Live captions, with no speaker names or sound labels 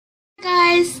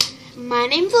my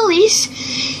name's Elise,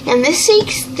 and this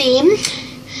week's theme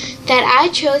that I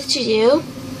chose to do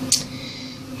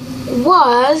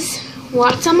was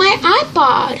what's on my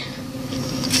iPod.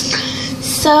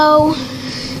 So,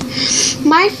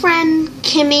 my friend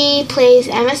Kimmy Plays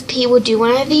MSP will do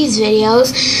one of these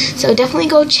videos, so definitely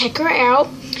go check her out.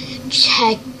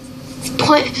 Check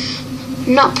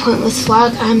Pointless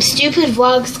Vlog, Stupid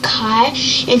Vlogs Kai,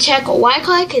 and check Y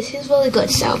Kai because he's really good.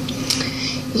 So,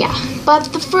 yeah.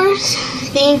 But the first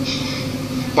thing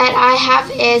that I have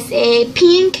is a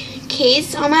pink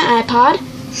case on my iPod.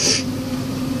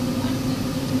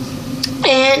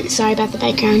 And sorry about the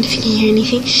background if you can hear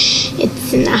anything.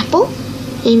 It's an apple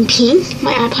in pink.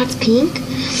 My iPod's pink.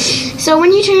 So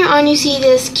when you turn it on, you see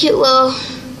this cute little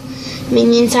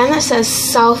minion sign that says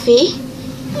selfie,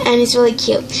 and it's really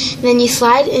cute. And then you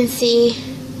slide and see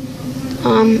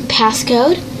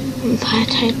passcode. I'm gonna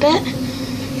type it.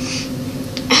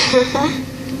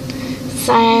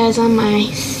 Sorry, I was on my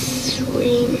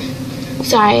screen.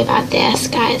 Sorry about this,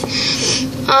 guys.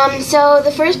 So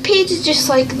the first page is just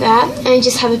like that, and I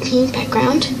just have a pink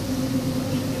background.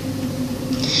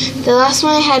 The last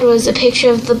one I had was a picture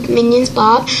of the Minions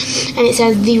Bob, and it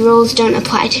says the rules don't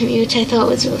apply to me, which I thought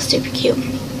was really super cute.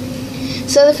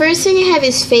 So the first thing I have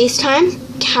is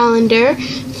FaceTime, calendar,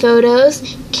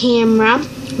 photos, camera,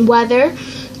 weather,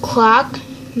 clock,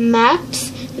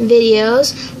 maps,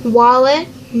 videos, wallet,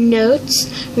 notes,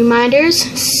 reminders,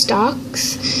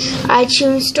 stocks,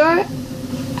 iTunes Store,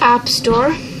 App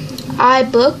Store,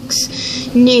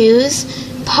 iBooks, news,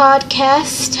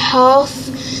 podcast, health,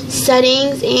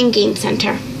 settings, and game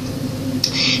center.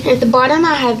 And at the bottom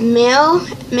I have mail,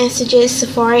 messages,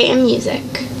 Safari, and music.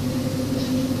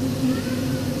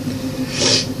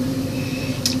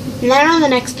 And then on the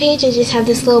next page I just have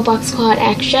this little box called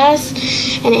extras,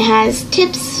 and it has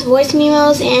tips, voice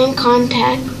memos, and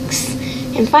contacts,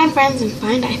 and find friends and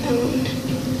find iPhone.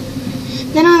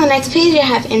 Then on the next page I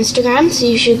have Instagram, so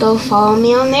you should go follow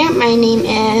me on there. My name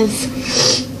is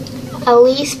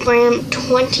Elise Bram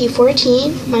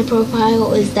 2014. My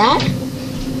profile is that.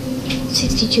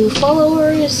 62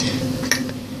 followers.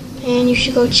 And you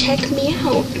should go check me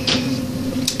out.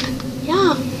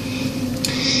 Yeah.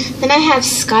 Then I have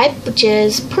Skype, which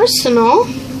is personal,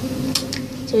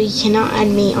 so you cannot add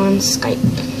me on Skype.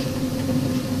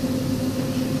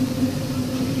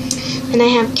 And I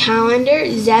have calendar,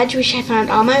 Zedge, which I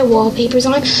found all my wallpapers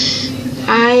on.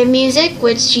 I have music,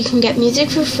 which you can get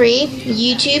music for free.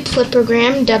 YouTube,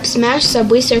 Flippergram, Dub Smash,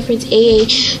 Subway Surfers, AA,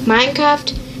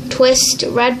 Minecraft, Twist,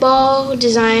 Red Ball,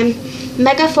 Design,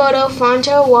 Mega Photo,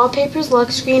 Fonto, Wallpapers,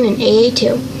 Lock Screen, and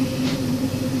AA2.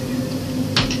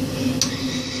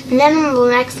 And then on the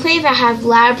next page I have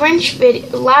Labyrinth,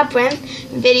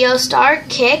 Video Star,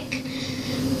 Kick,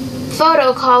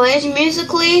 Photo College,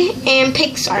 Musically, and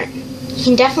PixArt. You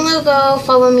can definitely go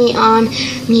follow me on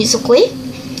Musically.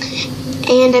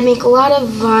 And I make a lot of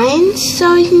vines,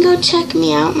 so you can go check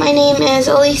me out. My name is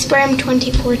Elise Bram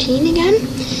 2014 again.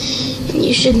 And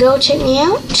you should go check me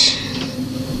out.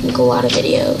 I make a lot of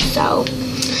videos, so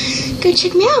go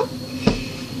check me out.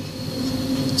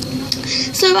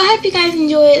 So I hope you guys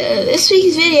enjoyed this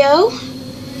week's video.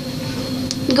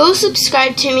 Go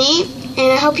subscribe to me,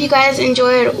 and I hope you guys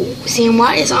enjoyed seeing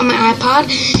what is on my iPod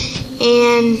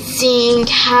and seeing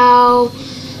how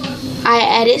I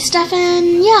edit stuff,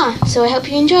 and yeah, so I hope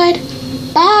you enjoyed.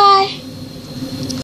 Bye!